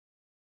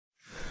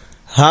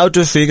How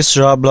to fix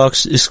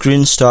Roblox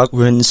screen stock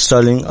when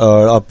installing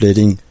or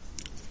updating.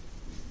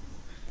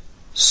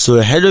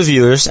 So hello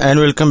viewers and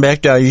welcome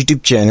back to our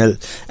YouTube channel,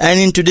 and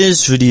in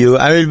today's video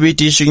I will be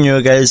teaching you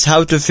guys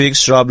how to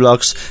fix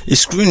Roblox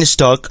screen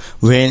stock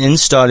when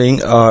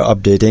installing or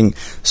updating.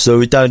 So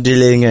without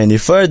delaying any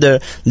further,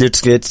 let's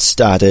get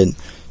started.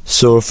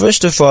 So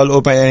first of all,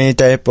 open any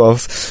type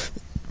of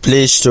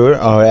Play Store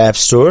or App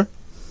Store.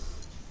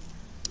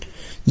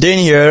 Then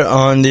here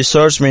on the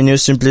search menu,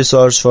 simply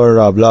search for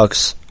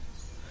Roblox.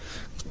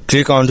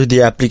 Click onto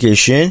the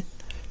application.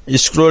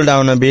 Scroll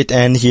down a bit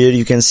and here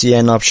you can see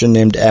an option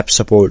named App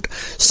Support.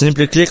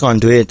 Simply click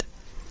onto it.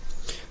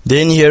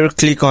 Then here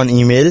click on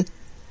Email,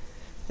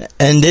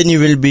 and then you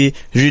will be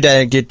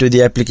redirected to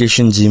the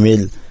application's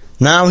email.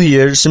 Now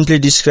here simply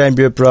describe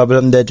your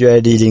problem that you are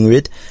dealing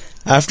with.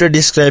 After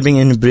describing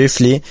it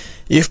briefly,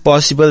 if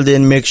possible,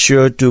 then make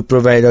sure to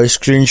provide a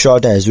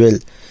screenshot as well.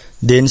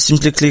 Then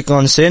simply click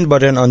on Send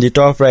button on the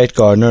top right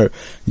corner.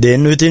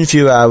 Then within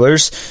few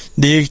hours,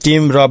 the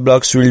team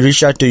Roblox will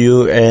reach out to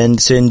you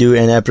and send you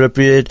an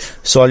appropriate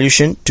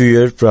solution to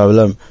your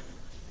problem.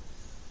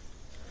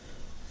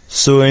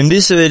 So in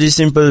this very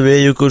simple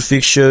way you could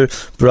fix your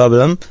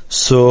problem.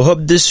 So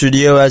hope this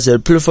video was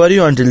helpful for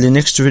you. Until the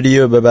next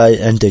video, bye bye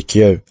and take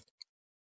care.